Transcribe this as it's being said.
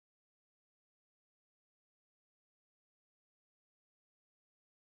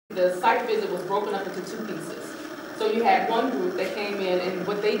the site visit was broken up into two pieces. So you had one group that came in, and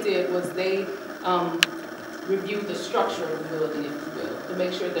what they did was they reviewed the structure of the building, if you will, to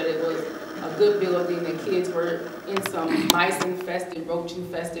make sure that it was a good building, that kids were in some mice-infested,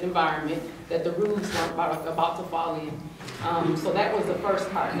 roach-infested environment, that the roofs weren't about to fall in. So that was the first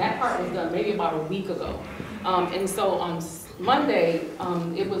part, and that part was done maybe about a week ago. And so on Monday,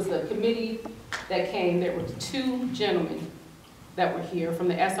 it was a committee that came. There were two gentlemen that were here from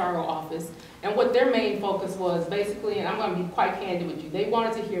the SRO office, and what their main focus was basically, and I'm going to be quite candid with you, they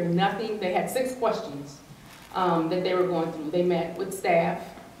wanted to hear nothing. They had 6 questions that they were going through. They met with staff,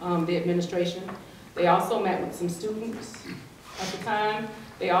 the administration. They also met with some students at the time.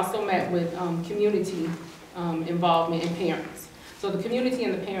 They also met with community involvement and parents. So the community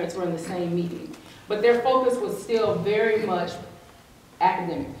and the parents were in the same meeting. But their focus was still very much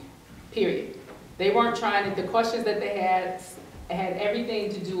academic, period. They weren't trying to, the questions that they had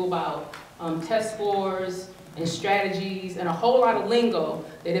everything to do about test scores and strategies and a whole lot of lingo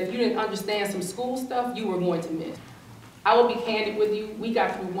that if you didn't understand some school stuff, you were going to miss. I will be candid with you, we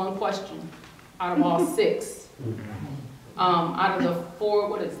got through 1 question out of all 6. Out of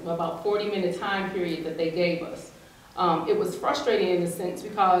the about 40-minute time period that they gave us. It was frustrating in a sense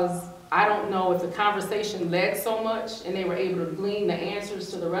because I don't know if the conversation led so much and they were able to glean the answers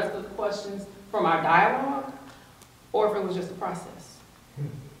to the rest of the questions from our dialogue, or if it was just a process,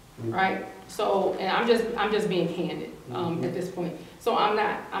 right? So, and I'm just being candid at this point. So I'm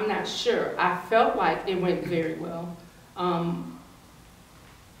not sure. I felt like it went very well.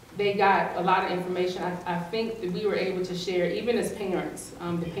 They got a lot of information. I think that we were able to share, even as parents,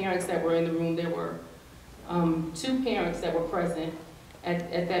 the parents that were in the room, there were 2 parents that were present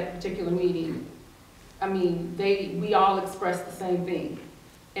at that particular meeting. I mean, we all expressed the same thing.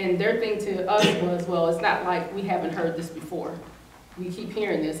 And their thing to us was, well, it's not like we haven't heard this before. We keep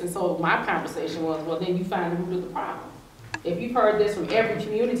hearing this. And so my conversation was, well, then you find the root of the problem. If you've heard this from every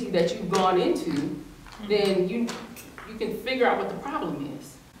community that you've gone into, then you can figure out what the problem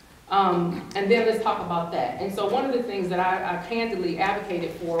is. And then let's talk about that. And so one of the things that I candidly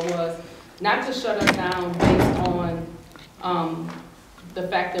advocated for was not to shut us down based on the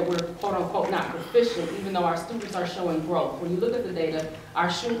fact that we're quote unquote not proficient, even though our students are showing growth. When you look at the data,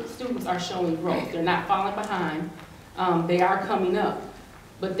 our students are showing growth. They're not falling behind. They are coming up.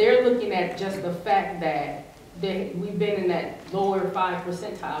 But they're looking at just the fact that we've been in that lower 5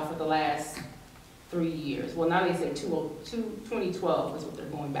 percentile for the last 3 years. Well, now they say 2012 is what they're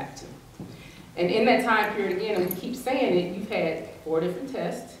going back to. And in that time period, again, and we keep saying it, you've had 4 different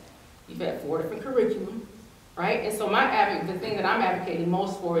tests, you've had 4 different curriculum, right? And so the thing that I'm advocating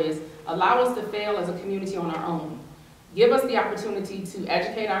most for is allow us to fail as a community on our own. Give us the opportunity to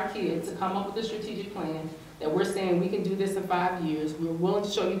educate our kids, to come up with a strategic plan that we're saying we can do this in 5 years. We're willing to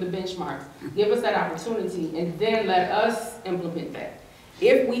show you the benchmarks. Give us that opportunity, and then let us implement that.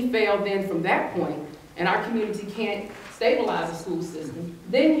 If we fail then from that point, and our community can't stabilize a school system,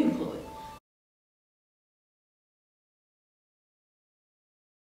 then you pull it.